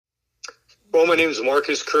Well, my name is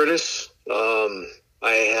Marcus Curtis. I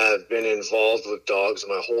have been involved with dogs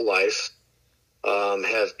my whole life.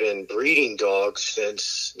 Have been breeding dogs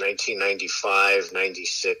since 1995,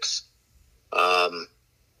 96.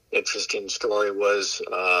 Interesting story was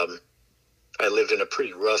I lived in a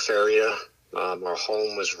pretty rough area. Our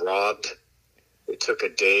home was robbed. It took a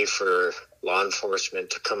day for law enforcement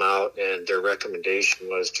to come out, and their recommendation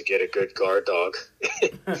was to get a good guard dog.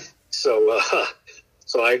 So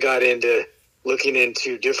I got into looking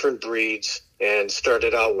into different breeds and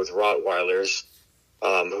started out with Rottweilers,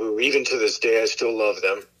 who even to this day I still love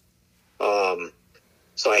them.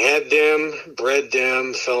 So I had them, bred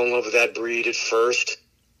them, fell in love with that breed at first.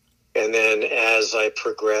 And then as I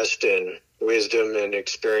progressed in wisdom and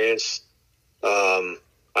experience,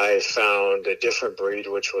 I found a different breed,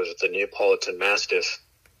 which was the Neapolitan Mastiff.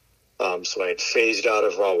 So I had phased out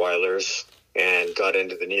of Rottweilers and got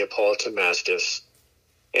into the Neapolitan Mastiffs.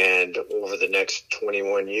 And over the next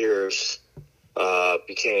 21 years,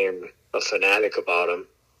 became a fanatic about them.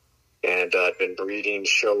 And I've been breeding,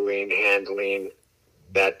 showing, handling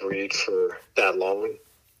that breed for that long.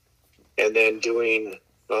 And then doing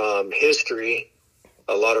history,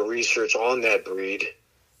 a lot of research on that breed.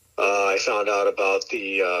 I found out about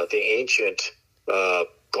the ancient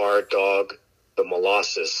guard dog, the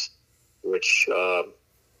Molossus, which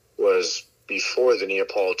was before the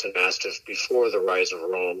Neapolitan Mastiff, before the rise of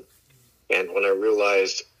Rome. And when I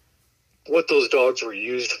realized what those dogs were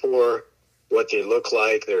used for, what they look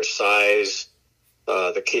like, their size,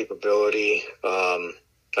 the capability,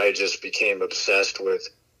 I just became obsessed with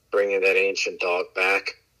bringing that ancient dog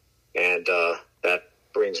back. And that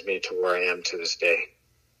brings me to where I am to this day.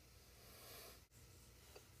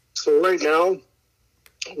 So right now,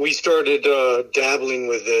 we started dabbling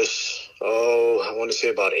with this, I want to say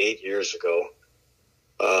about 8 years ago.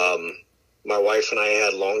 My wife and I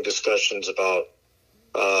had long discussions about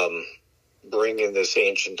bringing this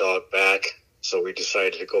ancient dog back. So we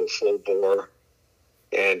decided to go full bore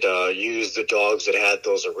and use the dogs that had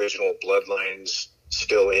those original bloodlines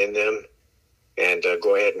still in them and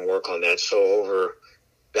go ahead and work on that. So over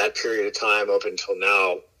that period of time up until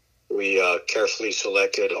now, we carefully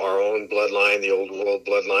selected our own bloodline, the Old World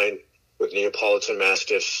bloodline, with Neapolitan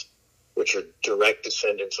Mastiffs, which are direct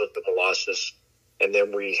descendants of the Molossus. And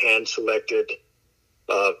then we hand-selected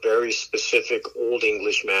very specific Old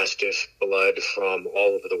English Mastiff blood from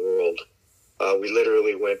all over the world. We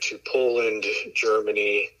literally went to Poland,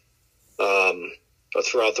 Germany,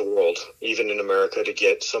 throughout the world, even in America, to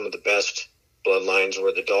get some of the best bloodlines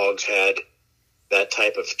where the dogs had that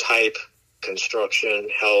type, construction,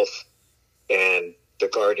 health, and the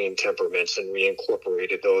guardian temperaments, and we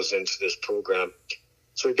incorporated those into this program.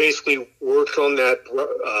 So we basically worked on that,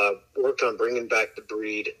 worked on bringing back the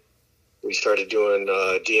breed. We started doing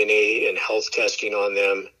DNA and health testing on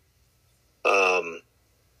them,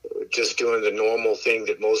 just doing the normal thing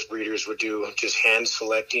that most breeders would do, just hand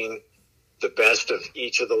selecting the best of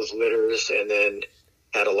each of those litters, and then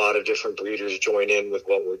had a lot of different breeders join in with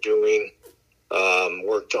what we're doing.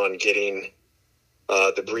 Worked on getting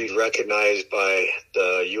the breed recognized by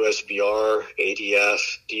the USBR,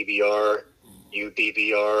 ADF, DBR,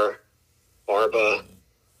 UBBR, ARBA,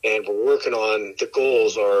 and we're working on, the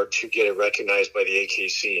goals are to get it recognized by the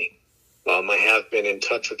AKC. I have been in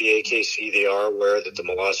touch with the AKC. They are aware that the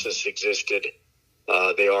Molossus existed.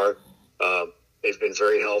 They've been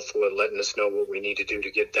very helpful at letting us know what we need to do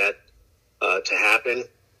to get that to happen.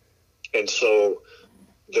 And so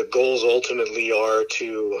the goals ultimately are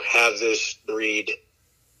to have this breed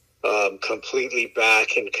completely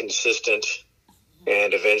back and consistent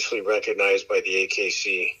and eventually recognized by the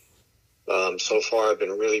AKC. So far, I've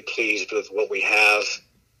been really pleased with what we have.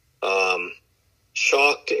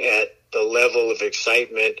 Shocked at the level of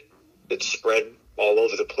excitement that spread all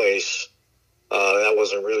over the place. That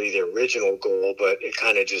wasn't really the original goal, but it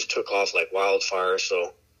kind of just took off like wildfire.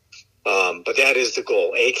 So, but that is the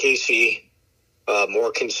goal. AKC,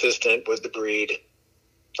 more consistent with the breed,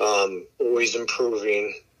 always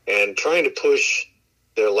improving, and trying to push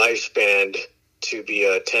their lifespan to be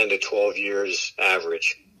a 10 to 12 years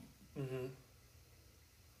average. Mm-hmm.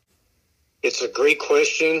 It's a great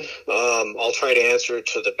question. I'll try to answer it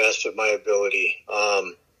to the best of my ability.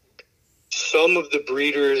 Some of the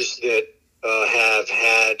breeders that have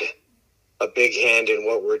had a big hand in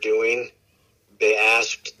what we're doing, they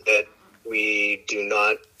asked that we do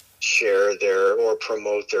not share their or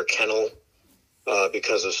promote their kennel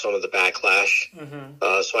because of some of the backlash.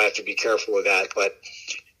 Mm-hmm. So I have to be careful with that. But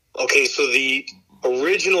okay, so the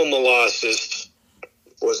original Molossus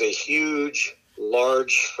was a huge,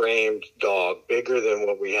 large-framed dog, bigger than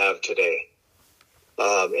what we have today.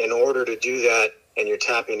 In order to do that, and you're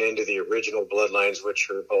tapping into the original bloodlines, which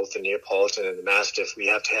are both the Neapolitan and the Mastiff, we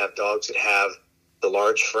have to have dogs that have the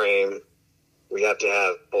large frame. We have to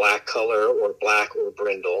have black color or black or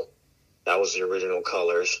brindle. That was the original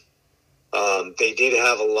colors. They did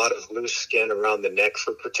have a lot of loose skin around the neck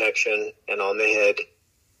for protection and on the head,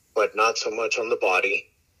 but not so much on the body.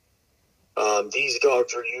 These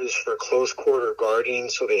dogs were used for close quarter guarding,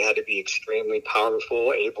 so they had to be extremely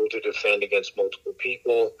powerful, able to defend against multiple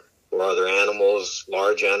people or other animals,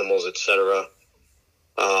 large animals, etc.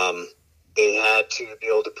 They had to be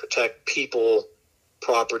able to protect people,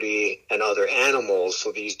 property, and other animals,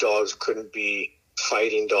 so these dogs couldn't be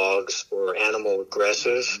fighting dogs or animal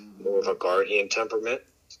aggressive, more of a guardian temperament.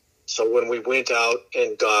 So when we went out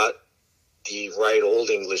and got the right Old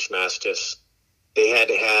English Mastiffs, they had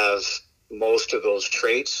to have most of those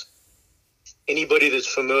traits. Anybody that's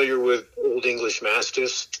familiar with Old English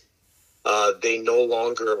Mastiffs, they no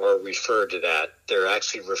longer are referred to that. They're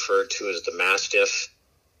actually referred to as the Mastiff.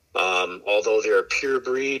 Although they're a pure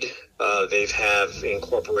breed, they have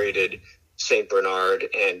incorporated St. Bernard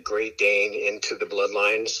and Great Dane into the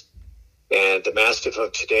bloodlines. And the Mastiff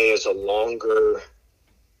of today is a longer,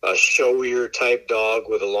 showier type dog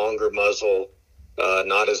with a longer muzzle,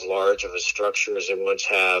 not as large of a structure as they once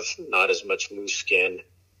have, not as much loose skin,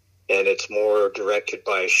 and it's more directed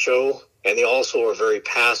by show. And they also are very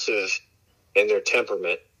passive in their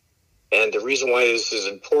temperament. And the reason why this is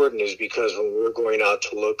important is because when we were going out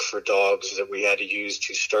to look for dogs that we had to use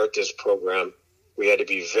to start this program, we had to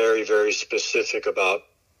be very, very specific about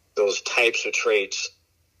those types of traits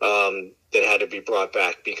that had to be brought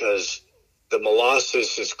back, because the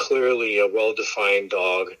Molossus is clearly a well-defined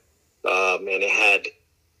dog, and it had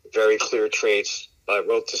very clear traits. I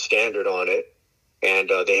wrote the standard on it, and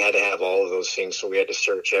they had to have all of those things, so we had to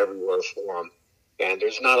search everywhere for them. And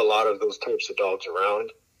there's not a lot of those types of dogs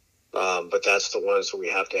around, but that's the ones that we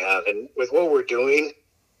have to have. And with what we're doing,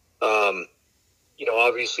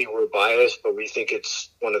 obviously we're biased, but we think it's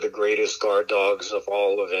one of the greatest guard dogs of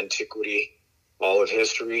all of antiquity, all of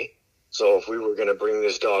history. So if we were going to bring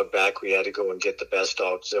this dog back, we had to go and get the best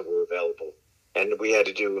dogs that were available. And we had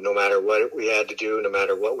to do, no matter what we had to do, no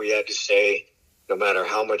matter what we had to say, no matter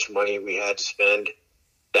how much money we had to spend,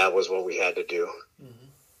 that was what we had to do. Mm-hmm.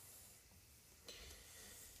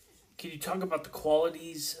 Can you talk about the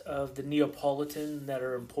qualities of the Neapolitan that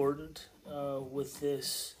are important with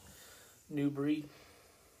this new breed?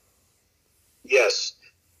 Yes.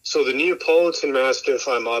 So the Neapolitan Mastiff,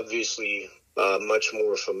 I'm obviously much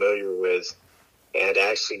more familiar with. And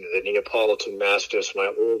actually, the Neapolitan Mastiffs,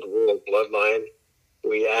 my old world bloodline,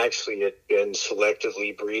 we actually had been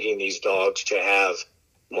selectively breeding these dogs to have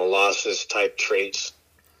Molossus type traits.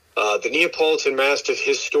 The Neapolitan Mastiff,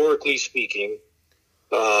 historically speaking,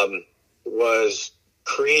 was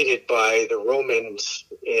created by the Romans,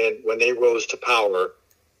 and when they rose to power,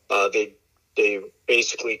 they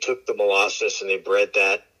basically took the Molossus and they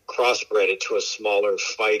crossbred it to a smaller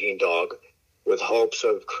fighting dog, with hopes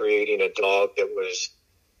of creating a dog that was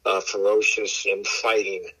ferocious in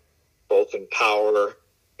fighting, both in power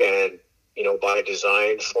and, by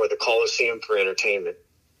design, for the Colosseum for entertainment.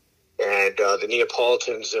 And the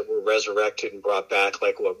Neapolitans that were resurrected and brought back,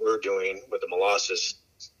 like what we're doing with the Molossus,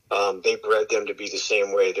 they bred them to be the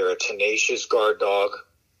same way. They're a tenacious guard dog.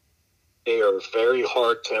 They are very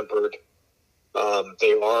hard-tempered.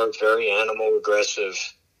 They are very animal aggressive.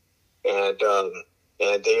 And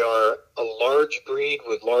they are a large breed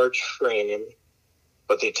with large frame,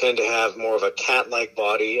 but they tend to have more of a cat-like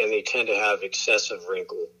body, and they tend to have excessive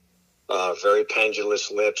wrinkle. Very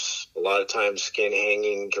pendulous lips, a lot of times skin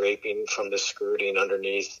hanging, draping from the skirting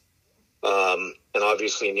underneath. And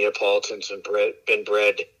obviously Neapolitans have been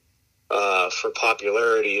bred for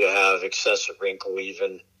popularity to have excessive wrinkle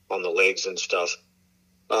even on the legs and stuff.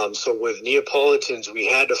 So with Neapolitans, we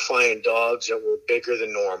had to find dogs that were bigger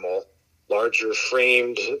than normal, larger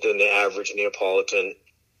framed than the average Neapolitan.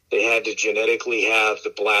 They had to genetically have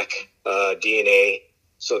the black DNA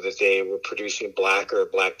so that they were producing black or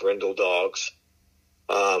black brindle dogs.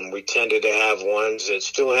 We tended to have ones that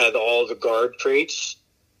still had all the guard traits,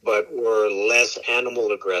 but were less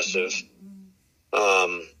animal aggressive.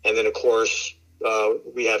 And then, of course,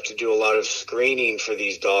 we have to do a lot of screening for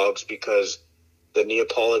these dogs, because the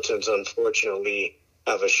Neapolitans, unfortunately,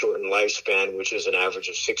 have a shortened lifespan, which is an average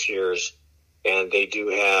of 6 years, and they do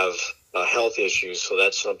have health issues. So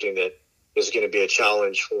that's something that is going to be a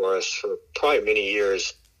challenge for us for probably many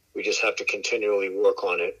years. We just have to continually work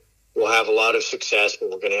on it. We'll have a lot of success, but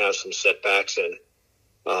we're going to have some setbacks. And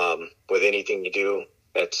with anything you do,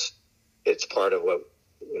 it's part of what,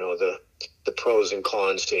 the pros and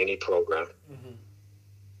cons to any program. Mm-hmm.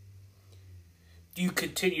 Do you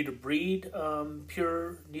continue to breed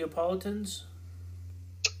pure Neapolitans?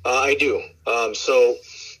 I do. So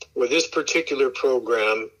with this particular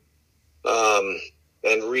program, um,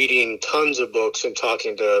 and reading tons of books and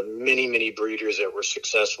talking to many, many breeders that were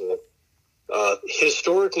successful,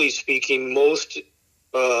 historically speaking, most,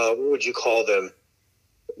 what would you call them?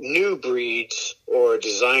 New breeds or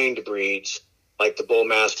designed breeds, like the Bull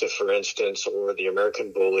Mastiff, for instance, or the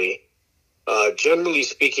American Bully. Generally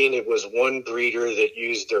speaking, it was one breeder that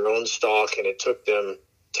used their own stock, and it took them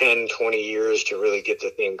 10, 20 years to really get the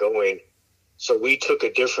thing going. So we took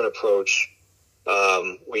a different approach.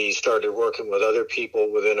 We started working with other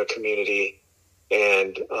people within a community,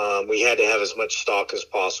 and we had to have as much stock as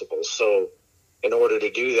possible. So in order to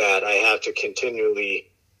do that, I have to continually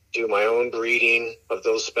do my own breeding of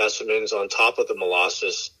those specimens on top of the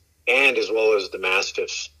Molossus and as well as the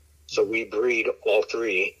Mastiffs. So we breed all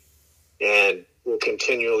three, and we'll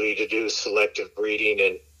continually to do selective breeding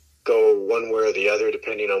and go one way or the other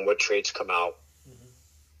depending on what traits come out. Mm-hmm.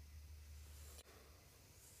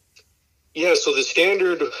 Yeah, so the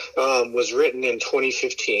standard was written in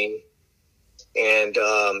 2015, and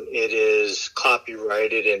it is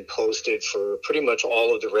copyrighted and posted for pretty much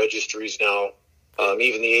all of the registries now.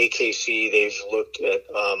 Even the AKC, they've looked at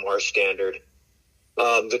our standard.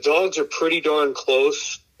 The dogs are pretty darn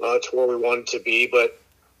close to where we want it to be, but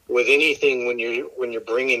with anything, when you're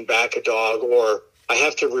bringing back a dog, or I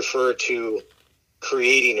have to refer to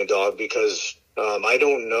creating a dog, because I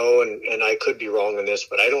don't know, and I could be wrong on this,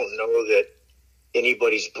 but I don't know that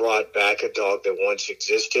anybody's brought back a dog that once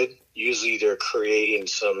existed. Usually they're creating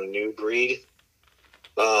some new breed.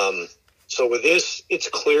 So with this, it's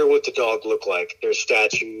clear what the dog looked like. There's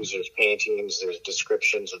statues, there's paintings, there's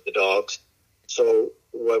descriptions of the dogs. So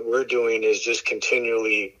what we're doing is just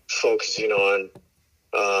continually focusing on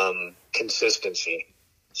consistency.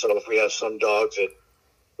 So if we have some dogs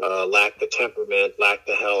that lack the temperament, lack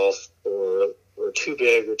the health, or too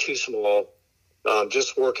big or too small,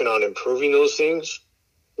 just working on improving those things.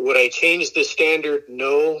 Would I change the standard?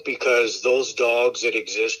 No, because those dogs that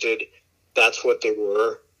existed, that's what they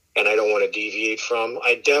were, and I don't want to deviate from.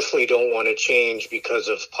 I definitely don't want to change because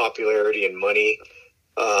of popularity and money.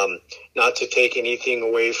 Not to take anything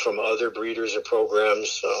away from other breeders or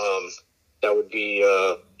programs. That would be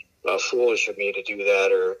foolish of me to do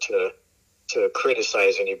that, or to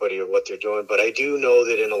criticize anybody or what they're doing. But I do know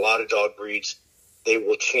that in a lot of dog breeds, they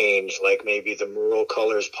will change. Like maybe the Merle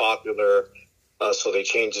color is popular, so they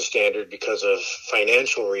change the standard because of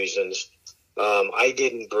financial reasons. I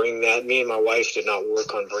didn't bring that. Me and my wife did not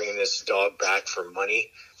work on bringing this dog back for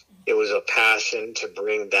money. It was a passion to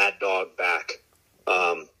bring that dog back.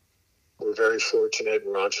 We're very fortunate.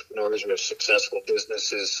 We're entrepreneurs. We have successful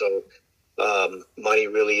businesses, so money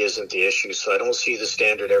really isn't the issue. So I don't see the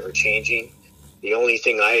standard ever changing. The only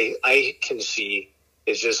thing I can see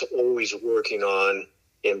is just always working on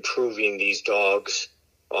improving these dogs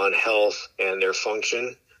on health and their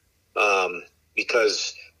function,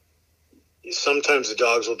 because sometimes the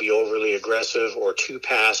dogs will be overly aggressive or too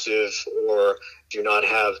passive, or do not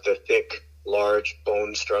have the thick, large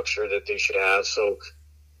bone structure that they should have. So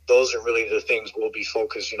those are really the things we'll be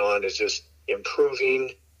focusing on, is just improving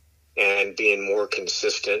and being more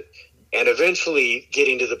consistent, and eventually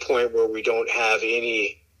getting to the point where we don't have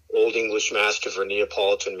any Old English Mastiff or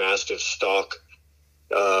Neapolitan Mastiff stock.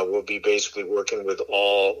 We'll be basically working with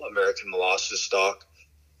all American Molossus stock.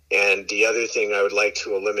 And the other thing I would like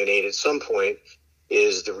to eliminate at some point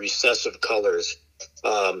is the recessive colors.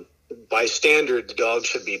 By standard, the dog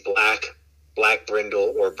should be black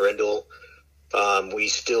brindle or brindle. We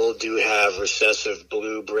still do have recessive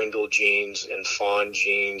blue brindle genes and fawn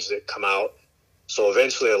genes that come out. So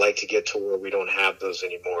eventually I'd like to get to where we don't have those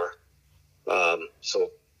anymore.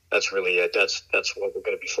 So that's really it. That's what we're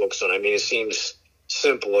going to be focused on. I mean, it seems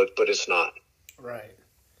simple, but it's not. Right.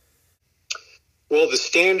 Well, the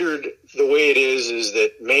standard, the way it is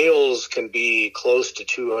that males can be close to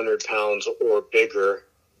 200 pounds or bigger,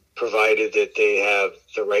 provided that they have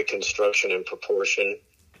the right construction and proportion.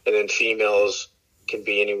 And then females can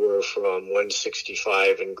be anywhere from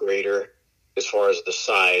 165 and greater as far as the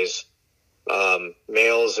size.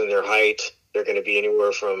 Males in their height, they're going to be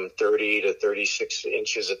anywhere from 30 to 36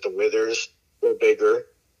 inches at the withers or bigger.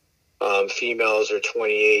 Females are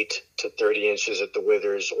 28 to 30 inches at the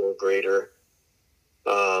withers or greater.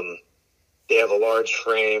 They have a large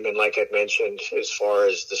frame, and like I mentioned, as far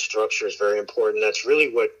as the structure is very important. That's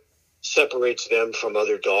really what separates them from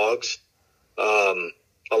other dogs.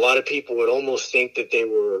 A lot of people would almost think that they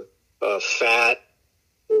were fat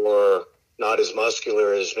or not as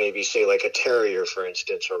muscular as maybe, say, like a terrier, for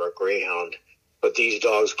instance, or a greyhound. But these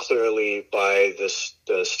dogs clearly, by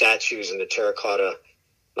the statues and the terracotta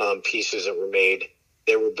pieces that were made,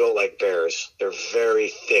 they were built like bears. They're very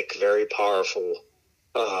thick, very powerful.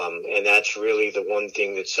 And that's really the one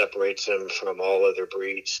thing that separates them from all other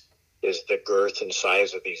breeds is the girth and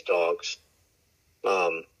size of these dogs.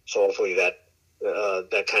 So hopefully that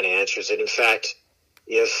kind of answers it. In fact,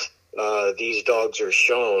 if these dogs are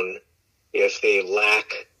shown, if they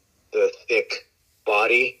lack the thick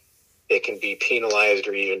body, they can be penalized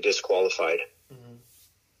or even disqualified. Mm-hmm.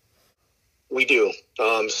 We do.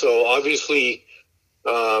 So obviously,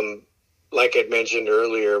 like I mentioned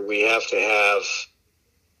earlier, we have to have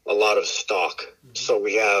a lot of stock. Mm-hmm. So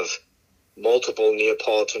we have multiple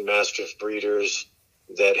Neapolitan Mastiff breeders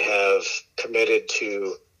that have committed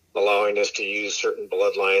to allowing us to use certain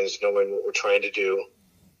bloodlines, knowing what we're trying to do.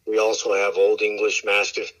 We also have Old English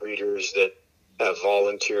Mastiff breeders that have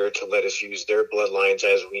volunteered to let us use their bloodlines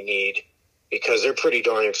as we need, because they're pretty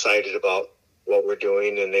darn excited about what we're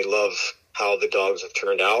doing, and they love how the dogs have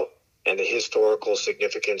turned out and the historical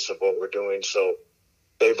significance of what we're doing. So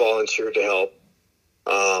they volunteered to help.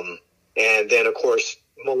 And then, of course,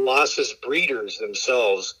 Molossus breeders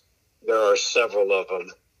themselves, there are several of them.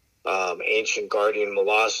 Ancient Guardian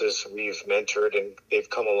Molossus, we've mentored, and they've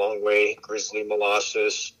come a long way. Grizzly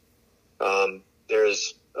Molossus.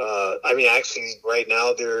 Actually, right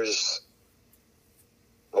now there's,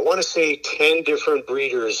 I want to say 10 different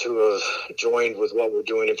breeders who have joined with what we're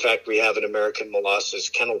doing. In fact, we have an American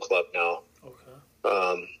Molossus Kennel Club now.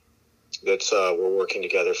 Okay. That's we're working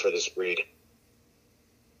together for this breed.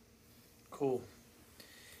 Cool.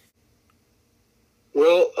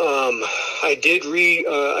 Well, I did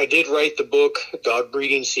write the book Dog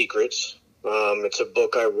Breeding Secrets. It's a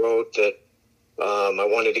book I wrote that I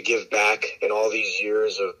wanted to give back in all these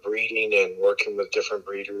years of breeding and working with different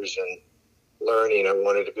breeders and learning. I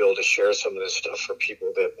wanted to be able to share some of this stuff for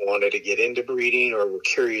people that wanted to get into breeding or were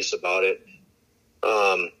curious about it.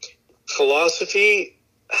 Philosophy,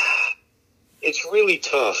 it's really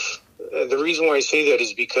tough. The reason why I say that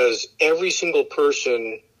is because every single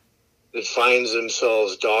person that finds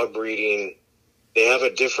themselves dog breeding, they have a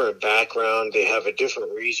different background. They have a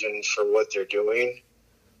different reason for what they're doing.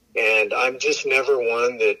 And I'm just never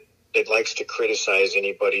one that likes to criticize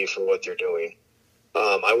anybody for what they're doing.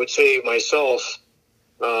 I would say myself,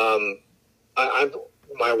 my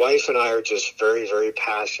wife and I are just very, very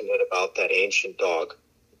passionate about that ancient dog.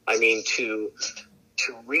 I mean, to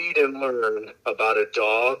read and learn about a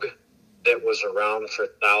dog that was around for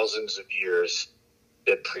thousands of years,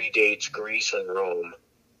 that predates Greece and Rome,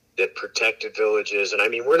 that protected villages. And I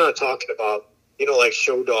mean, we're not talking about, like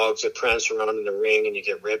show dogs that prance around in the ring and you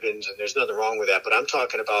get ribbons, and there's nothing wrong with that. But I'm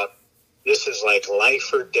talking about, this is like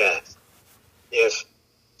life or death. If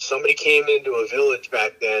somebody came into a village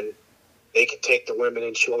back then, they could take the women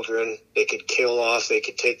and children, they could kill off, they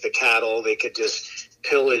could take the cattle, they could just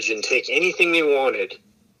pillage and take anything they wanted.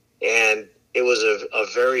 And it was a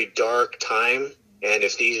very dark time. And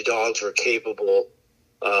if these dogs were capable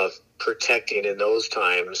of protecting in those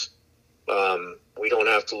times, we don't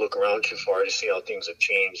have to look around too far to see how things have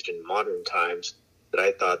changed in modern times. But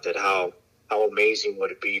I thought that how amazing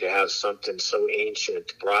would it be to have something so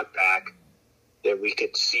ancient brought back that we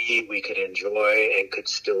could see, we could enjoy, and could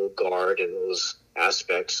still guard in those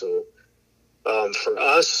aspects. So for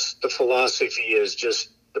us, the philosophy is just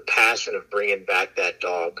the passion of bringing back that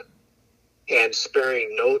dog and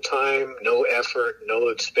sparing no time, no effort, no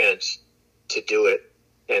expense to do it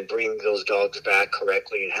and bring those dogs back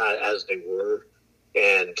correctly as they were.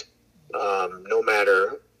 And no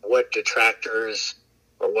matter what detractors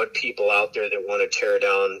or what people out there that want to tear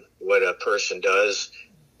down what a person does,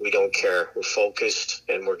 we don't care. We're focused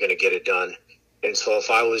and we're going to get it done. And so if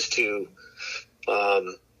I was to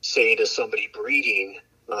say to somebody breeding,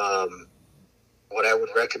 what I would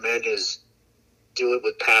recommend is do it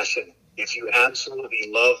with passion. If you absolutely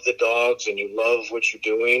love the dogs and you love what you're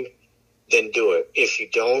doing, then do it. If you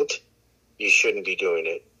don't, you shouldn't be doing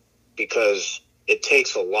it, because it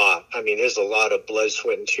takes a lot. I mean, there's a lot of blood,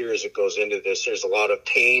 sweat, and tears that goes into this. There's a lot of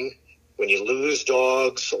pain when you lose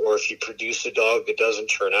dogs, or if you produce a dog that doesn't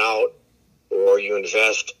turn out, or you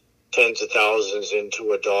invest tens of thousands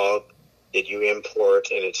into a dog that you import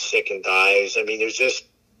and it's sick and dies. I mean, there's just,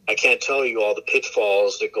 I can't tell you all the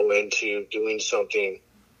pitfalls that go into doing something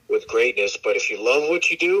with greatness. But if you love what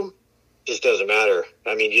you do, it just doesn't matter.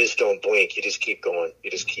 I mean, you just don't blink. You just keep going.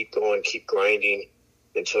 You just keep going, keep grinding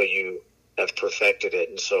until you have perfected it.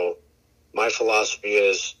 And so my philosophy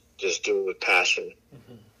is just do it with passion.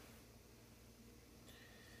 Mm-hmm.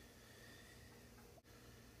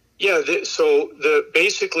 Yeah,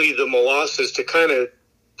 basically the Molossus, to kind of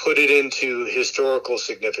put it into historical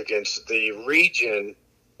significance, the region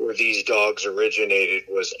where these dogs originated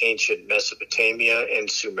was ancient Mesopotamia and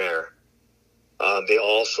Sumer. They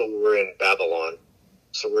also were in Babylon.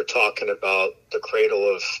 So we're talking about the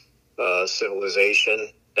cradle of civilization.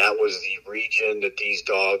 That was the region that these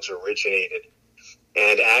dogs originated.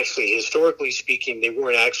 And actually, historically speaking, they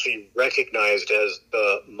weren't actually recognized as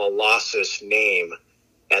the Molossus name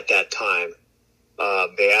at that time.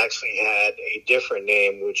 They actually had a different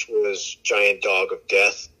name, which was Giant Dog of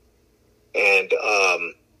Death. And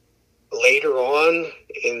later on,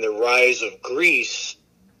 in the rise of Greece,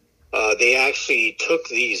 they actually took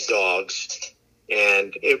these dogs,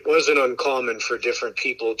 and it wasn't uncommon for different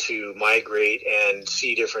people to migrate and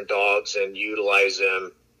see different dogs and utilize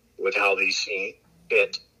them with how they see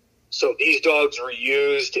fit. So these dogs were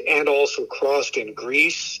used and also crossed in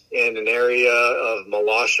Greece in an area of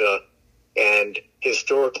Molossus and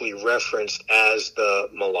historically referenced as the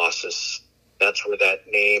Molossus. That's where that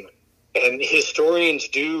name. And historians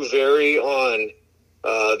do vary on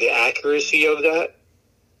the accuracy of that.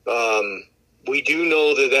 We do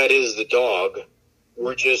know that that is the dog.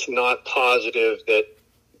 We're just not positive that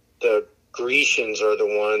the Grecians are the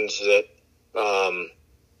ones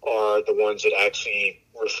that actually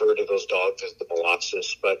refer to those dogs as the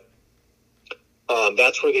Molossus. But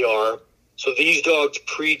that's where they are. So these dogs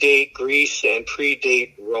predate Greece and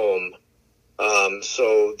predate Rome.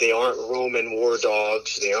 So they aren't Roman war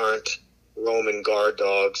dogs. They aren't Roman guard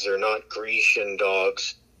dogs. They're not Grecian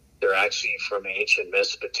dogs. They're actually from ancient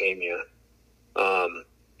Mesopotamia.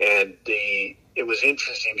 And it was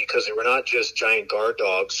interesting because they were not just giant guard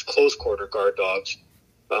dogs, close quarter guard dogs,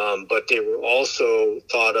 but they were also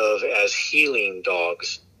thought of as healing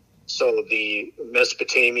dogs. So the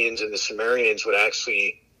Mesopotamians and the Sumerians would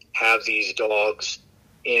actually have these dogs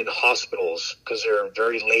in hospitals because they're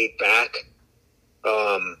very laid back.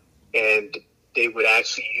 And they would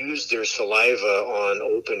actually use their saliva on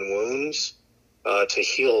open wounds to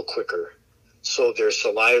heal quicker. So their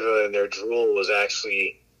saliva and their drool was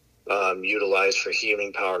actually utilized for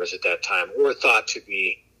healing powers at that time, or thought to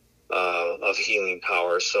be of healing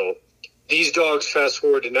power. So these dogs, fast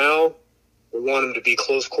forward to now, we want them to be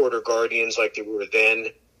close quarter guardians like they were then.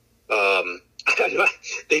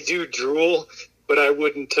 They do drool, but I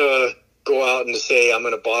wouldn't go out and say, I'm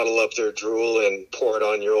going to bottle up their drool and pour it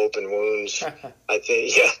on your open wounds. I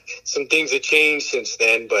think, some things have changed since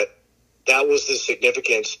then, but that was the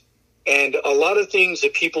significance. And a lot of things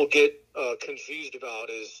that people get confused about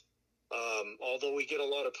is, although we get a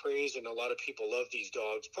lot of praise and a lot of people love these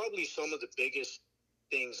dogs, probably some of the biggest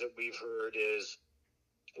things that we've heard is,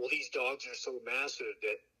 well, these dogs are so massive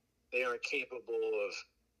that they aren't capable of,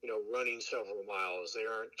 running several miles. They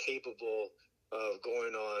aren't capable of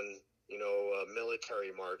going on,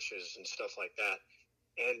 military marches and stuff like that.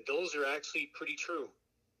 And those are actually pretty true.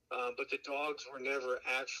 But the dogs were never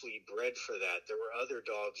actually bred for that. There were other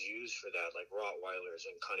dogs used for that, like Rottweilers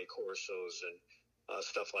and Cane Corsos and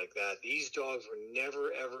stuff like that. These dogs were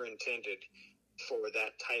never, ever intended for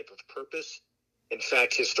that type of purpose. In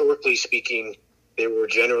fact, historically speaking, they were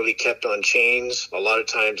generally kept on chains. A lot of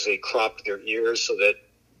times they cropped their ears so that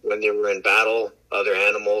when they were in battle, other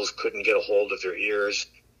animals couldn't get a hold of their ears.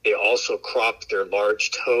 They also cropped their large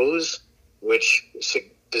toes, which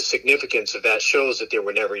the significance of that shows that they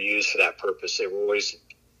were never used for that purpose. They were always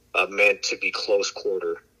meant to be close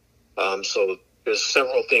quarter. So there's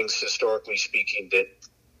several things, historically speaking, that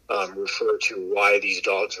refer to why these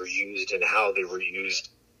dogs were used and how they were used.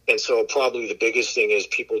 And so probably the biggest thing is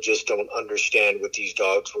people just don't understand what these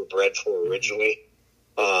dogs were bred for originally.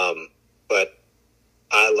 But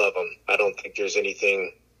I love them. I don't think there's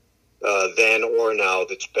anything then or now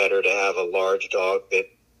that's better to have a large dog that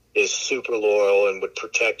is super loyal and would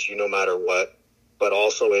protect you no matter what, but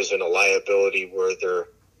also isn't a liability where they're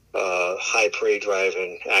high prey drive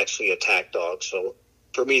and actually attack dogs. So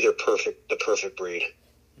for me, they're the perfect breed.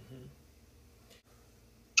 Mm-hmm.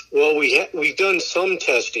 Well, we've done some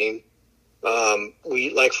testing.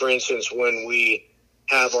 For instance, when we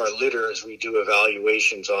have our litters, we do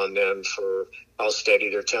evaluations on them for how steady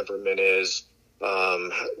their temperament is,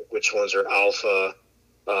 which ones are alpha.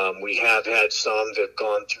 We have had some that have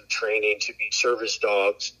gone through training to be service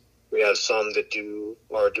dogs. We have some that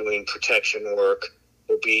are doing protection work,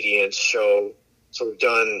 obedience, show. So we've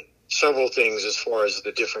done several things as far as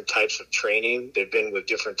the different types of training. They've been with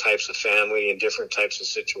different types of family and different types of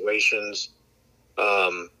situations.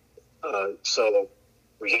 So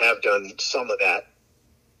we have done some of that.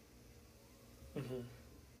 Mm-hmm.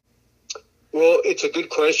 Well, it's a good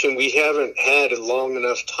question. We haven't had a long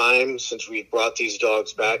enough time since we brought these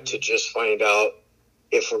dogs back to just find out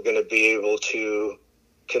if we're going to be able to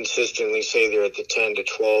consistently say they're at the 10 to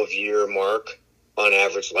 12 year mark on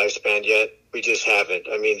average lifespan yet. We just haven't.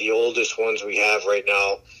 I mean, the oldest ones we have right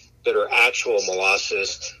now that are actual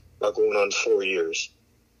Molossus are going on 4 years.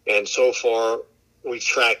 And so far, we've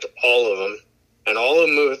tracked all of them, and all of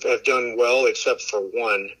them have done well except for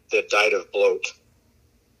one that died of bloat.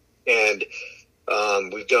 And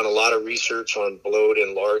we've done a lot of research on bloat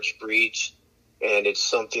in large breeds, and it's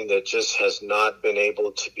something that just has not been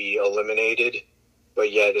able to be eliminated,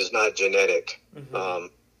 but yet is not genetic. Mm-hmm.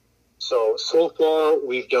 So far,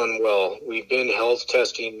 we've done well. We've been health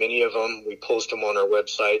testing many of them. We post them on our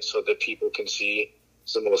website so that people can see.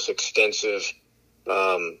 It's the most extensive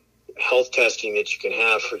health testing that you can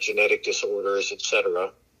have for genetic disorders,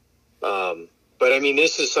 etc. But I mean,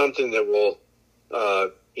 this is something that will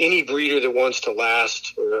any breeder that wants to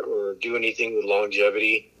last or do anything with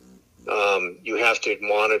longevity, you have to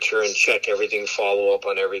monitor and check everything, follow up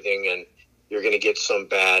on everything, and you're going to get some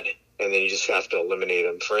bad, and then you just have to eliminate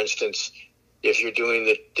them. For instance, if you're doing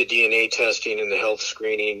the DNA testing and the health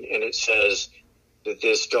screening, and it says that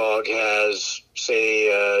this dog has, say,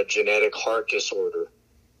 a genetic heart disorder,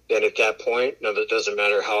 then at that point, no, it doesn't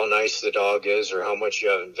matter how nice the dog is or how much you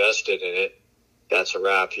have invested in it, that's a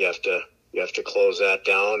wrap. You have to close that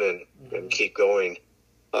down and keep going.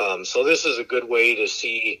 So this is a good way to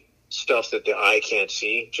see stuff that the eye can't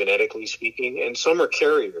see, genetically speaking. And some are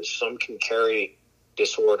carriers. Some can carry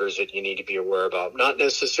disorders that you need to be aware about. Not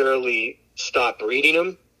necessarily stop breeding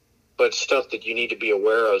them, but stuff that you need to be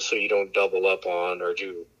aware of so you don't double up on or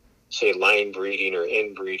do, say, line breeding or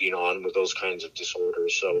inbreeding on with those kinds of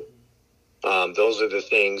disorders. So those are the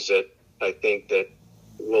things that I think that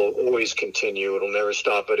will always continue. It'll never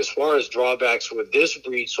stop. But as far as drawbacks with this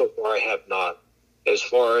breed, so far I have not. As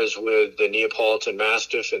far as with the Neapolitan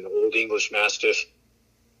Mastiff and the Old English Mastiff,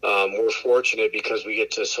 we're fortunate because we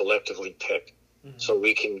get to selectively pick. Mm-hmm. So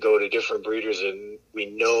we can go to different breeders and we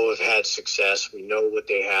know have had success. We know what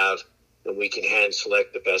they have, and we can hand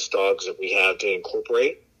select the best dogs that we have to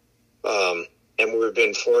incorporate. And we've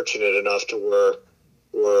been fortunate enough to where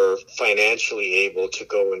we're financially able to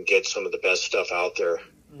go and get some of the best stuff out there.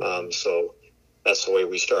 Mm-hmm. So that's the way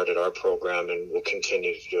we started our program, and we'll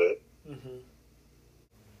continue to do it. Mm-hmm.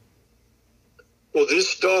 Well,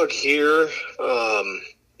 this dog here,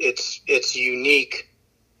 it's unique.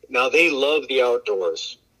 Now, they love the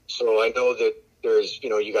outdoors. So I know that there's,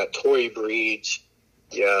 you got toy breeds,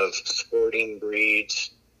 you have sporting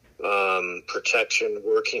breeds, protection,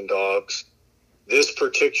 working dogs. This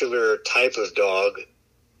particular type of dog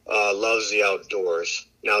loves the outdoors.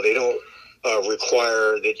 Now, they don't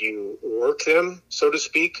require that you work them, so to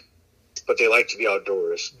speak, but they like to be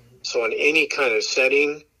outdoors. Mm-hmm. So in any kind of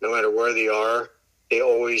setting, no matter where they are, they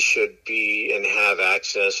always should be and have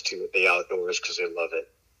access to the outdoors because they love it.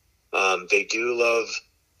 They do love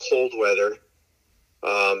cold weather.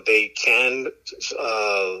 They can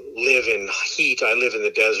live in heat. I live in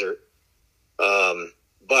the desert.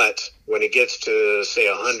 But when it gets to, say,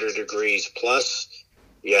 100 degrees plus,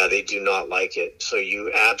 yeah, they do not like it. So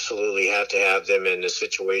you absolutely have to have them in a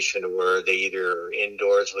situation where they either are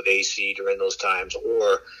indoors with AC during those times,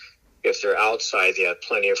 or if they're outside, they have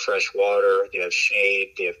plenty of fresh water, they have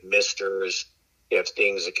shade, they have misters, they have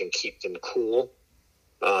things that can keep them cool.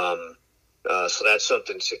 So that's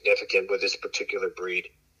something significant with this particular breed.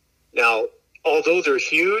 Now, although they're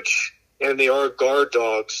huge and they are guard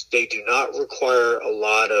dogs, they do not require a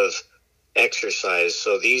lot of exercise.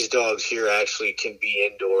 So these dogs here actually can be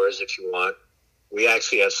indoors if you want. We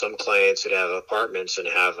actually have some clients that have apartments and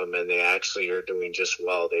have them, and they actually are doing just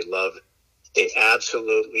well. They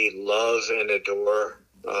absolutely love and adore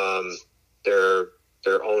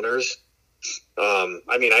their owners.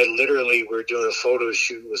 We're doing a photo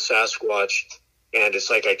shoot with Sasquatch, and it's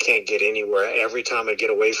like I can't get anywhere. Every time I get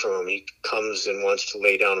away from him, he comes and wants to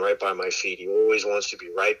lay down right by my feet. He always wants to be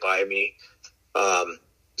right by me.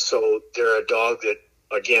 So they're a dog that,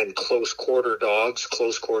 again, close quarter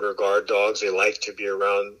guard dogs. They like to be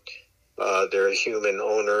around their human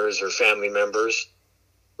owners or family members.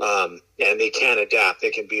 And they can adapt.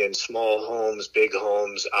 They can be in small homes, big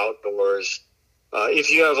homes, outdoors. If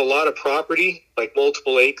you have a lot of property, like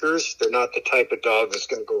multiple acres, they're not the type of dog that's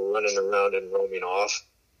going to go running around and roaming off.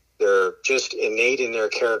 They're just innate in their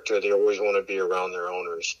character. They always want to be around their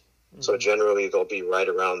owners. Mm-hmm. So generally, they'll be right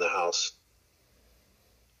around the house.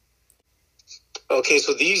 Okay,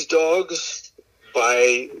 so these dogs,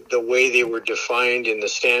 by the way they were defined in the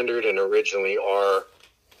standard and originally, are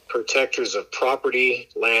protectors of property,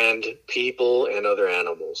 land, people, and other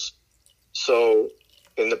animals. So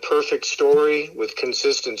in the perfect story with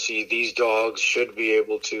consistency, these dogs should be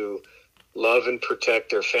able to love and protect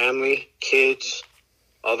their family, kids,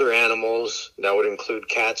 other animals. That would include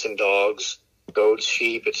cats and dogs, goats,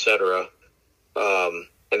 sheep, etc.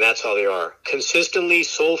 And that's how they are. Consistently,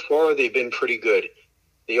 so far, they've been pretty good.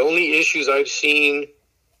 The only issues I've seen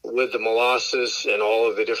with the Molossus and all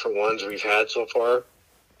of the different ones we've had so far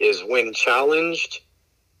is when challenged,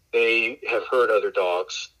 they have hurt other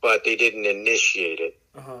dogs, but they didn't initiate it.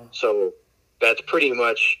 So that's pretty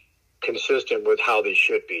much consistent with how they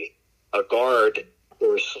should be. A guard,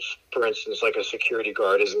 or for instance, like a security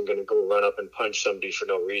guard, isn't going to go run up and punch somebody for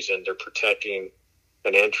no reason. They're protecting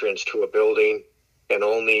an entrance to a building, and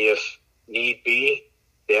only if need be,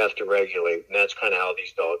 they have to regulate. And that's kind of how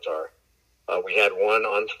these dogs are. We had one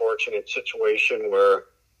unfortunate situation where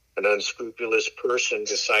an unscrupulous person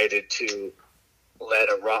decided to let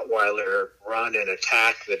a Rottweiler run and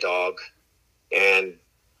attack the dog, and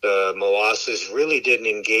the Molossus really didn't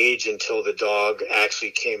engage until the dog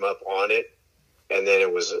actually came up on it, and then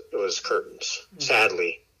it was curtains.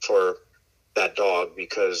 Sadly for that dog,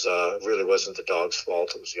 because it really wasn't the dog's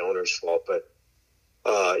fault; it was the owner's fault. But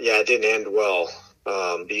yeah, it didn't end well.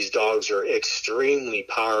 These dogs are extremely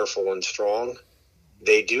powerful and strong.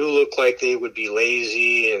 They do look like they would be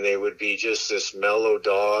lazy and they would be just this mellow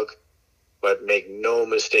dog, but make no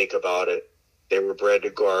mistake about it, they were bred to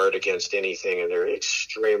guard against anything, and they're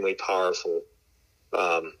extremely powerful.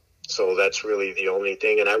 So that's really the only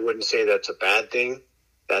thing, and I wouldn't say that's a bad thing.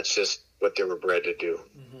 That's just what they were bred to do.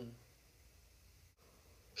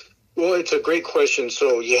 Well, it's a great question.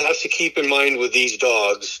 So you have to keep in mind with these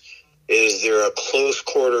dogs is they're a close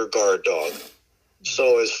quarter guard dog.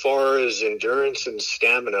 So as far as endurance and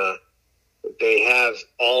stamina, they have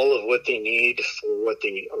all of what they need for what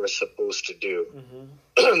they are supposed to do.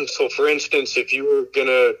 So for instance, if you were going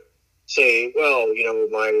to say, well,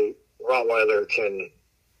 my Rottweiler can,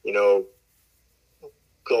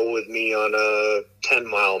 go with me on a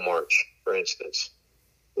 10-mile march, for instance.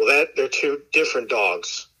 Well, they're two different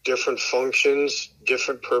dogs, different functions,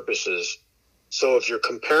 different purposes. So if you're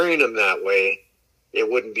comparing them that way, it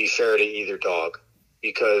wouldn't be fair to either dog,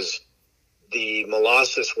 because the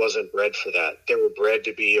Molossus wasn't bred for that. They were bred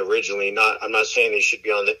to be originally I'm not saying they should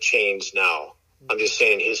be on the chains now. I'm just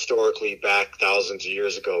saying historically back thousands of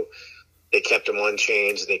years ago, they kept them on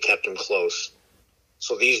chains and they kept them close.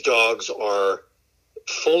 So these dogs are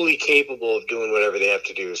fully capable of doing whatever they have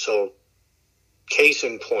to do. So case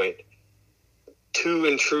in point, two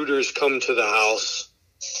intruders come to the house.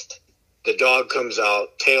 The dog comes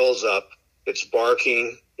out, tails up, it's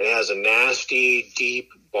barking, it has a nasty, deep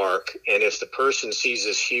bark. And if the person sees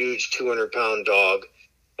this huge 200-pound dog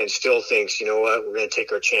and still thinks, you know what, we're going to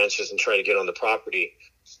take our chances and try to get on the property,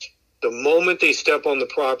 the moment they step on the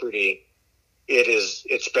property,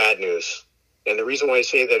 it's bad news. And the reason why I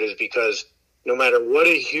say that is because no matter what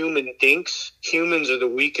a human thinks, humans are the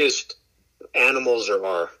weakest animals there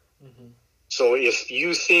are. So if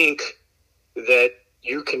you think that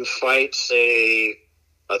you can fight, say,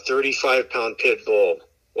 a 35-pound pit bull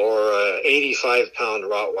or a 85-pound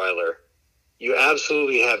Rottweiler, you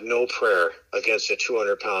absolutely have no prayer against a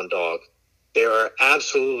 200-pound dog. They are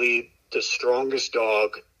absolutely the strongest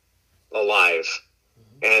dog alive,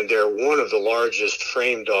 and they're one of the largest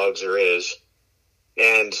frame dogs there is.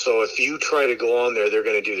 And so if you try to go on there, they're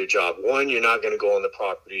going to do their job. One, you're not going to go on the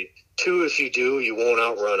property. Two, if you do, you won't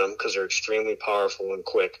outrun them because they're extremely powerful and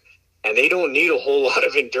quick. And they don't need a whole lot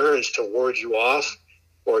of endurance to ward you off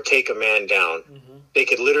or take a man down. They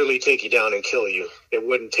could literally take you down and kill you. It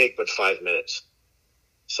wouldn't take but 5 minutes.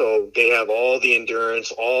 So they have all the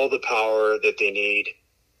endurance, all the power that they need.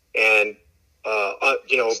 And,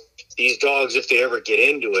 these dogs, if they ever get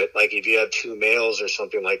into it, like if you have two males or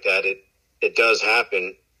something like that, it does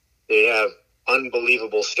happen. They have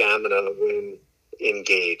unbelievable stamina when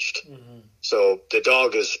engaged. So the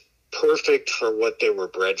dog is perfect for what they were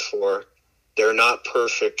bred for. They're not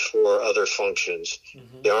perfect for other functions.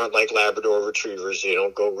 They aren't like Labrador retrievers. They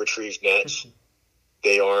don't go retrieve nets.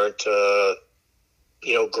 They aren't,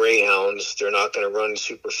 greyhounds. They're not going to run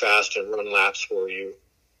super fast and run laps for you.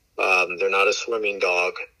 They're not a swimming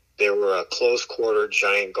dog. They were a close quarter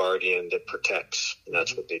giant guardian that protects, and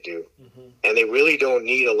that's what they do. And they really don't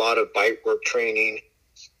need a lot of bite work training.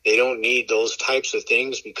 They don't need those types of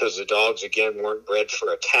things because the dogs, again, weren't bred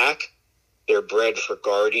for attack. They're bred for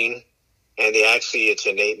guarding, and it's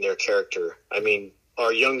innate in their character. I mean,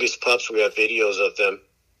 our youngest pups, we have videos of them,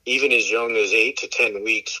 even as young as 8 to 10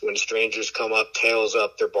 weeks, when strangers come up, tails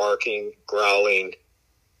up, they're barking, growling.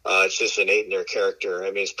 It's just innate in their character.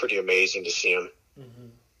 I mean, it's pretty amazing to see them.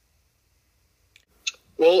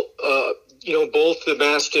 Well, both the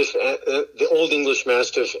Mastiff, the Old English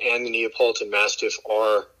Mastiff and the Neapolitan Mastiff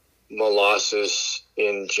are Molossus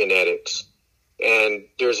in genetics. and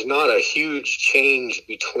there's not a huge change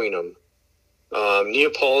between them.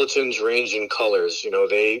 Neapolitans range in colors.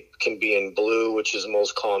 They can be in blue, which is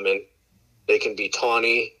most common. They can be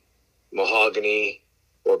tawny, mahogany,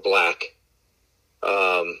 or black.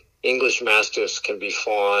 English Mastiffs can be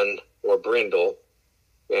fawn or brindle.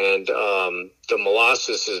 And the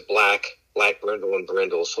Molossus is black, brindle, and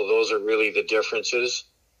brindle. So those are really the differences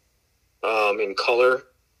in color.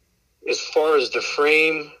 As far as the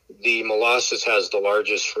frame, the Molossus has the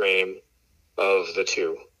largest frame of the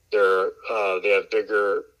two. They have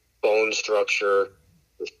bigger bone structure,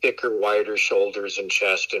 thicker, wider shoulders and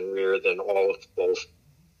chest and rear than all of both.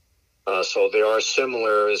 So they are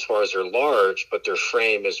similar as far as they're large, but their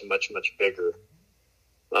frame is much, much bigger.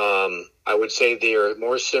 I would say they are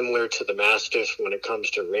more similar to the Mastiff when it comes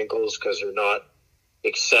to wrinkles because they're not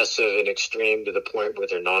excessive and extreme to the point where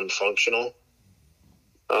they're non-functional.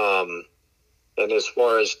 And as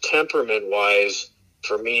far as temperament-wise,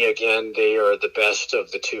 for me, again, they are the best of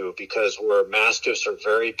the two because where Mastiffs are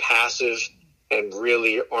very passive and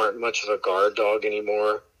really aren't much of a guard dog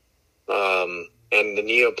anymore. And the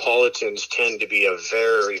Neapolitans tend to be a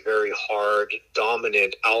very, very hard,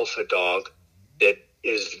 dominant alpha dog that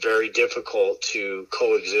is very difficult to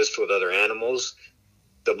coexist with other animals.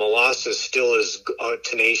 The Molossus still is a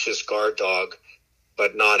tenacious guard dog,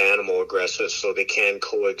 but not animal aggressive, so they can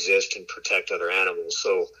coexist and protect other animals.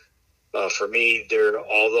 So for me,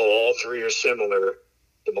 although all three are similar,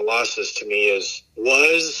 the Molossus to me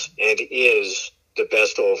was and is the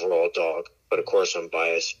best overall dog. But of course, I'm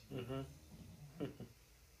biased. Mm-hmm.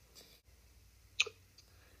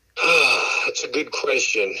 That's a good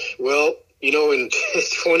question. Well, in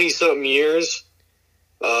 20-something years,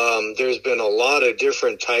 there's been a lot of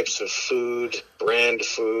different types of food, brand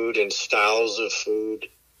food, and styles of food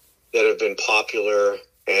that have been popular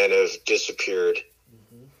and have disappeared.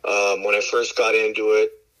 Mm-hmm. When I first got into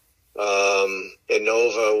it,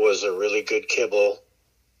 Innova was a really good kibble.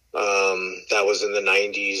 That was in the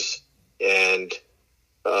 90s, and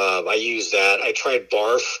I used that. I tried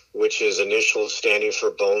BARF, which is initials standing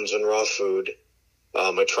for bones and raw food.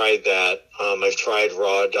 I tried that. I've tried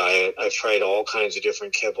Raw Diet. I've tried all kinds of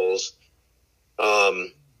different kibbles.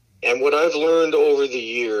 And what I've learned over the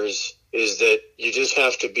years is that you just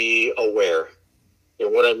have to be aware.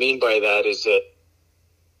 And what I mean by that is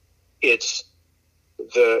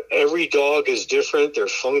that every dog is different, their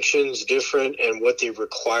function's different, and what they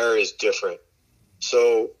require is different.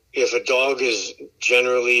 So if a dog is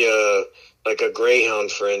generally like a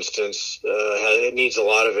greyhound, for instance, it needs a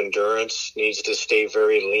lot of endurance, needs to stay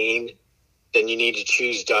very lean, then you need to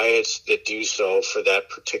choose diets that do so for that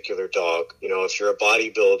particular dog. If you're a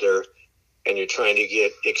bodybuilder and you're trying to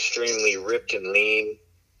get extremely ripped and lean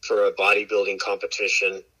for a bodybuilding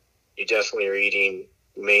competition, you definitely are eating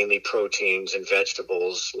mainly proteins and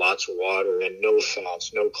vegetables, lots of water, and no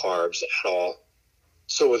fats, no carbs at all.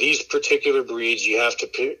 So with these particular breeds, you have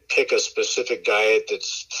to pick a specific diet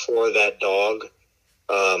that's for that dog,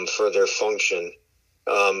 for their function.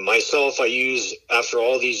 Myself, after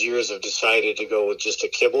all these years, I've decided to go with just a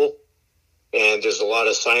kibble, and there's a lot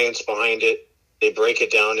of science behind it. They break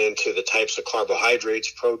it down into the types of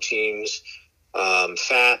carbohydrates, proteins,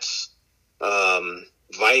 fats,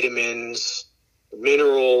 vitamins,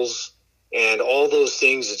 minerals, and all those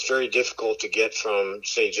things. It's very difficult to get from,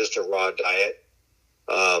 say, just a raw diet.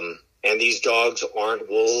 And these dogs aren't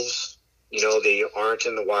wolves. They aren't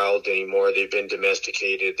in the wild anymore. They've been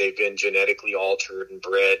domesticated. They've been genetically altered and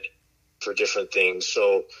bred for different things.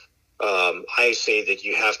 So I say that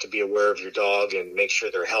you have to be aware of your dog and make sure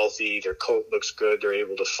they're healthy, their coat looks good, they're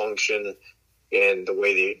able to function in the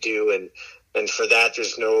way they do. And for that,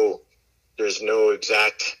 there's no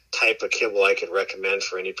exact type of kibble I could recommend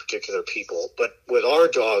for any particular people. But with our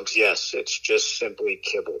dogs, yes, it's just simply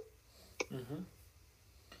kibble. Mm-hmm.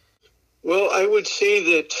 Well, I would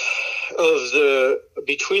say that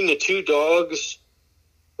between the two dogs,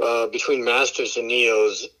 between Mastiffs and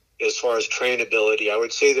Neos, as far as trainability, I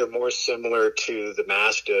would say they're more similar to the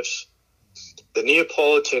Mastiffs. The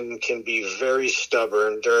Neapolitan can be very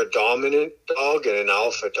stubborn. They're a dominant dog and an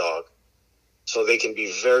alpha dog. So they can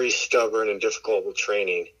be very stubborn and difficult with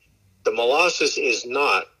training. The Molossus is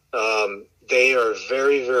not. They are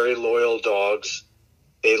very, very loyal dogs.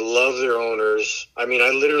 They love their owners. I mean,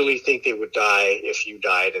 I literally think they would die if you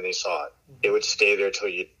died and they saw it. They would stay there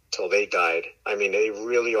till they died. I mean, they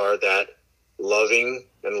really are that loving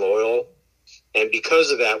and loyal. And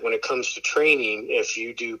because of that, when it comes to training, if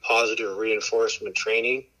you do positive reinforcement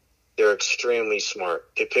training, they're extremely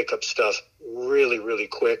smart. They pick up stuff really, really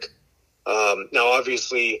quick. Now,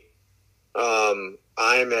 obviously,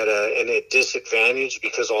 I'm at a disadvantage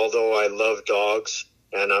because although I love dogs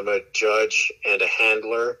and I'm a judge and a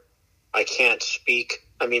handler, I can't speak.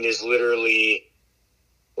 I mean, there's literally,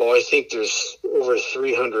 well, I think there's over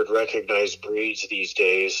 300 recognized breeds these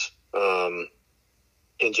days,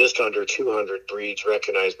 and just under 200 breeds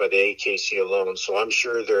recognized by the AKC alone. So I'm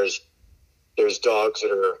sure there's dogs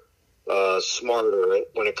that are smarter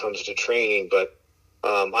when it comes to training, but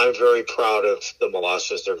I'm very proud of the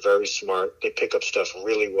Molossus. They're very smart. They pick up stuff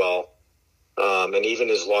really well. And even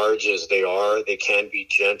as large as they are, they can be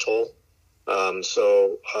gentle. I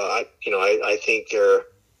think they're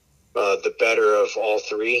the better of all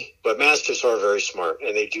three. But Mastiffs are very smart,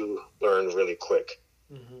 and they do learn really quick.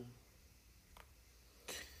 Mm-hmm.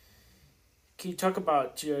 Can you talk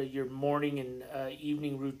about your morning and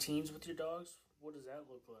evening routines with your dogs? What does that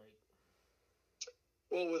look like?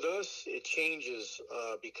 Well, with us, it changes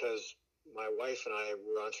because my wife and I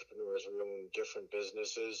were entrepreneurs. We own different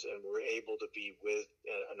businesses, and we're able to be with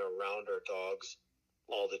and around our dogs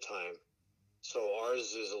all the time. So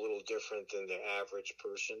ours is a little different than the average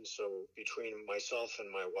person. So between myself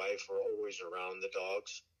and my wife, we're always around the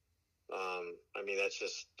dogs. That's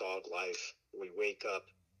just dog life. We wake up,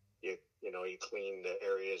 you clean the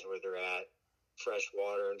areas where they're at, fresh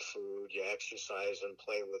water and food, you exercise and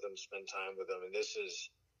play with them, spend time with them. And this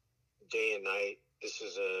is day and night. This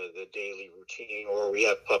is the daily routine, or we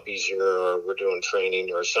have puppies here, or we're doing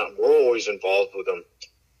training or something. We're always involved with them.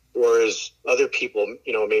 Whereas other people,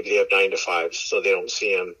 maybe they have 9 to 5, so they don't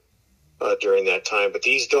see them during that time. But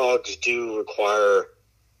these dogs do require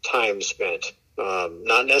time spent,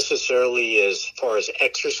 not necessarily as far as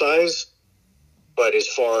exercise, but as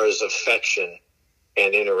far as affection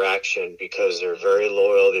and interaction, because they're very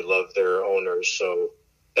loyal. They love their owners. So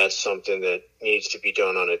that's something that needs to be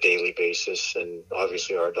done on a daily basis. And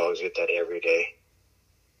obviously our dogs get that every day.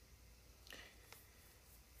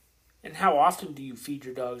 And how often do you feed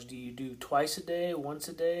your dogs? Do you do twice a day, once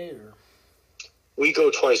a day, or? We go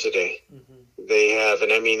twice a day. Mm-hmm. They have,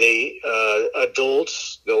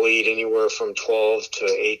 adults, they'll eat anywhere from 12 to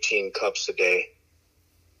 18 cups a day.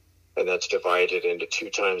 And that's divided into 2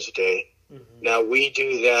 times a day. Mm-hmm. Now, we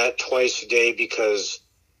do that twice a day because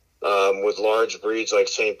with large breeds like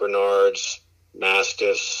St. Bernards,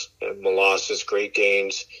 Mastiffs, and Molossus, Great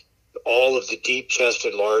Danes, all of the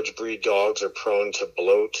deep-chested large breed dogs are prone to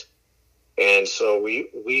bloat. And so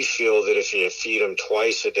we feel that if you feed them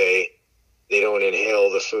twice a day, they don't inhale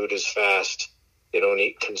the food as fast. They don't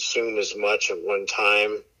consume as much at one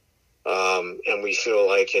time. And we feel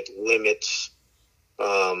like it limits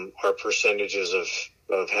our percentages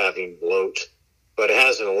of having bloat. But it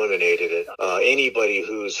hasn't eliminated it. Anybody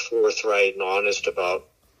who's forthright and honest about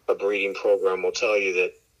a breeding program will tell you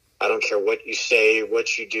that I don't care what you say,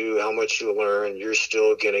 what you do, how much you learn, you're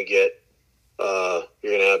still going to get you're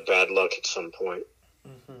going to have bad luck at some point.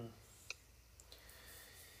 Mm-hmm.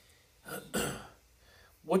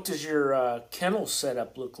 What does your kennel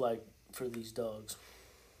setup look like for these dogs?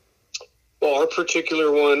 Well, our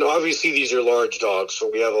particular one, obviously these are large dogs, so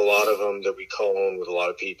we have a lot of them that we co-own with a lot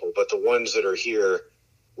of people. But the ones that are here,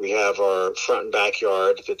 we have our front and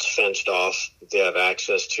backyard that's fenced off that they have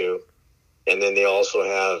access to. And then they also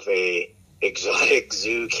have a exotic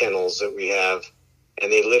zoo kennels that we have. And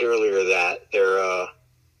they literally are that. They're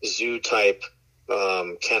zoo-type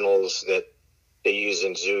kennels that they use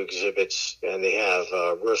in zoo exhibits. And they have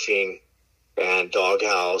roofing and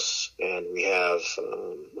doghouse. And we have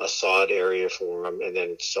a sod area for them. And then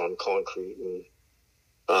it's on concrete.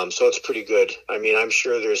 And so it's pretty good. I'm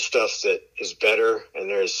sure there's stuff that is better. And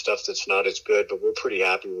there's stuff that's not as good. But we're pretty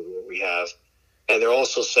happy with what we have. And they're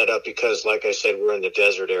also set up because, like I said, we're in the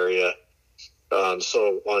desert area.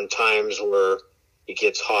 So on times where it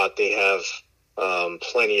gets hot, they have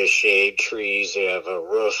plenty of shade, trees, they have a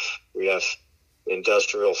roof, we have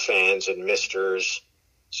industrial fans and misters,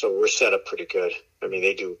 so we're set up pretty good.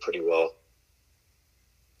 They do pretty well.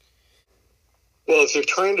 Well, if you're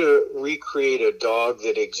trying to recreate a dog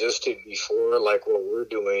that existed before, like what we're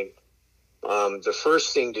doing, the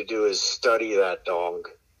first thing to do is study that dog.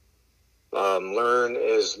 Learn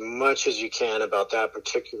as much as you can about that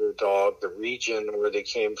particular dog, the region where they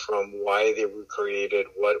came from, why they were created,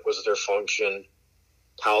 what was their function,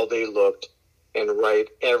 how they looked, and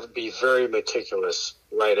be very meticulous,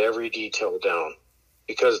 write every detail down.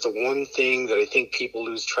 Because the one thing that I think people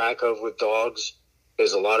lose track of with dogs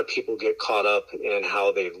is a lot of people get caught up in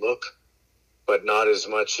how they look, but not as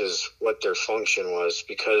much as what their function was.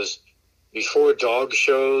 Because before dog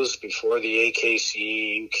shows, before the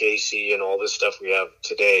AKC, UKC, and all this stuff we have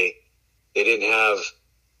today, they didn't have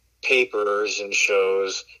papers and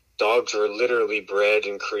shows Dogs are literally bred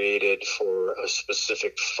and created for a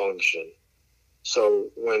specific function.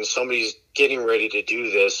 So when somebody's getting ready to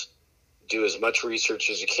do this, do as much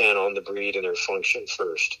research as you can on the breed and their function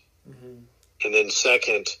first. Mm-hmm. And then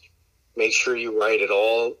second, make sure you write it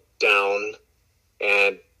all down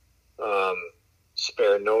and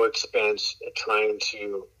spare no expense at trying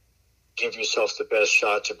to give yourself the best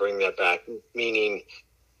shot to bring that back, meaning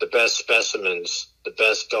the best specimens, the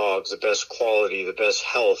best dogs, the best quality, the best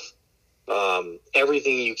health,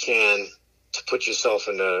 everything you can to put yourself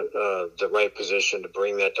in the right position to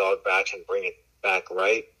bring that dog back and bring it back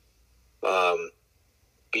right.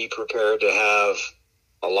 Be prepared to have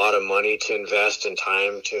a lot of money to invest and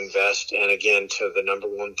time to invest. And again, to the number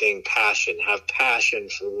one thing, passion. Have passion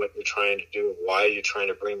for what you're trying to do, why you're trying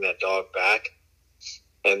to bring that dog back,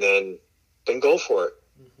 and then go for it.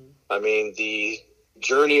 Mm-hmm. I mean, the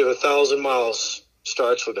journey of 1,000 miles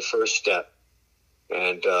starts with the first step,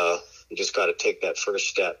 and you just got to take that first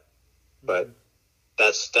step. Mm-hmm. But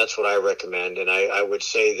that's what I recommend, and I would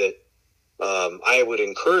say that I would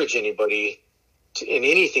encourage anybody in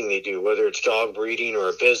anything they do, whether it's dog breeding or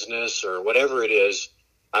a business or whatever it is.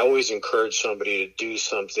 I always encourage somebody to do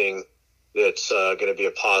something that's going to be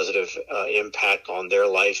a positive impact on their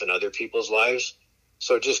life and other people's lives.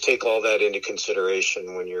 So just take all that into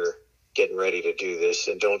consideration when you're getting ready to do this,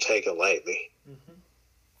 and don't take it lightly. Mm-hmm.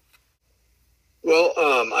 Well,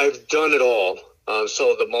 I've done it all.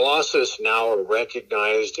 So the Molossus now are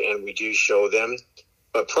recognized, and we do show them.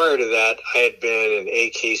 But prior to that, I had been an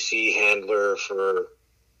AKC handler for,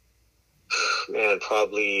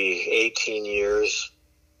 probably 18 years.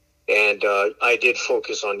 And I did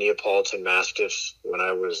focus on Neapolitan Mastiffs when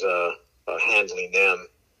I was handling them.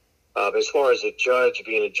 As far as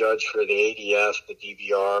being a judge for the ADF, the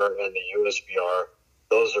DBR, and the USBR,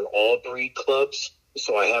 those are all breed clubs.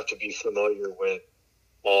 So I have to be familiar with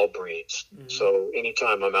all breeds. Mm-hmm. So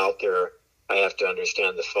anytime I'm out there, I have to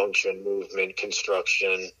understand the function, movement,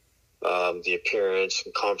 construction, the appearance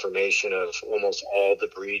and conformation of almost all the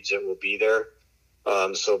breeds that will be there.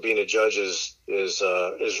 So being a judge is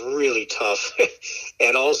really tough.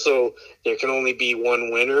 And also there can only be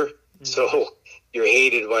one winner. Mm-hmm. So you're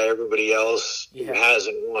hated by everybody else who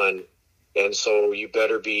hasn't won. And so you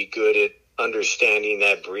better be good at understanding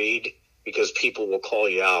that breed, because people will call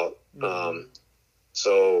you out. Mm-hmm.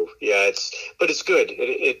 It's good.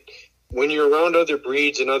 When you're around other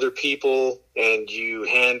breeds and other people and you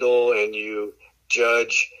handle and you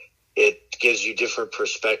judge, it gives you different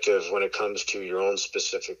perspective when it comes to your own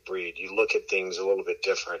specific breed. You look at things a little bit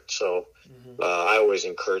different. So I always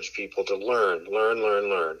encourage people to learn.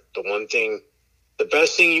 The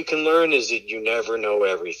best thing you can learn is that you never know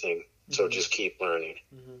everything. Mm-hmm. So just keep learning.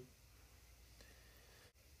 Mm-hmm.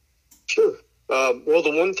 Sure. Well,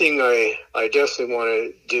 the one thing I definitely want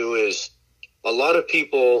to do is, a lot of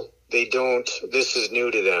people, this is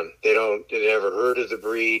new to them. They never heard of the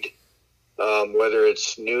breed, whether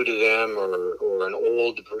it's new to them or an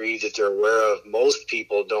old breed that they're aware of. Most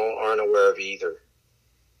people aren't aware of either.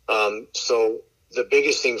 So the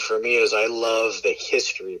biggest thing for me is I love the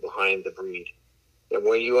history behind the breed. And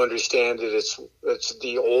when you understand that it's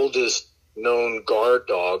the oldest known guard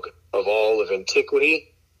dog of all of antiquity,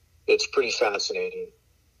 it's pretty fascinating.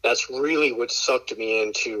 That's really what sucked me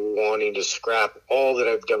into wanting to scrap all that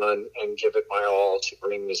I've done and give it my all to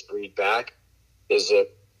bring this breed back, is that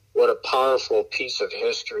what a powerful piece of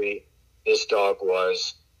history this dog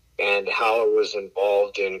was, and how it was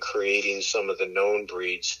involved in creating some of the known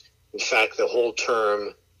breeds. In fact, the whole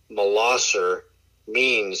term Molosser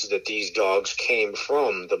means that these dogs came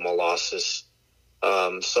from the Molossus.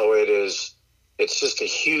 So it's just a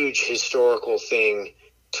huge historical thing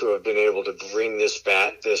to have been able to bring this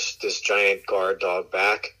giant guard dog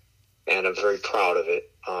back, and I'm very proud of it.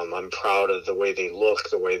 I'm proud of the way they look,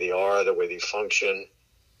 the way they are, the way they function,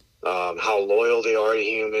 how loyal they are to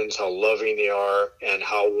humans, how loving they are, and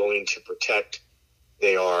how willing to protect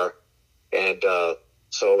they are. And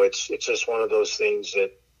so it's just one of those things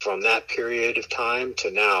that from that period of time to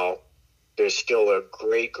now, there's still a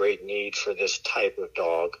great, great need for this type of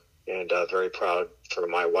dog, and very proud for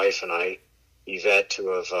my wife and I, Yvette, to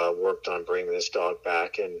have worked on bringing this dog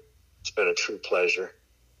back, and it's been a true pleasure.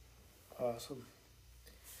 Awesome.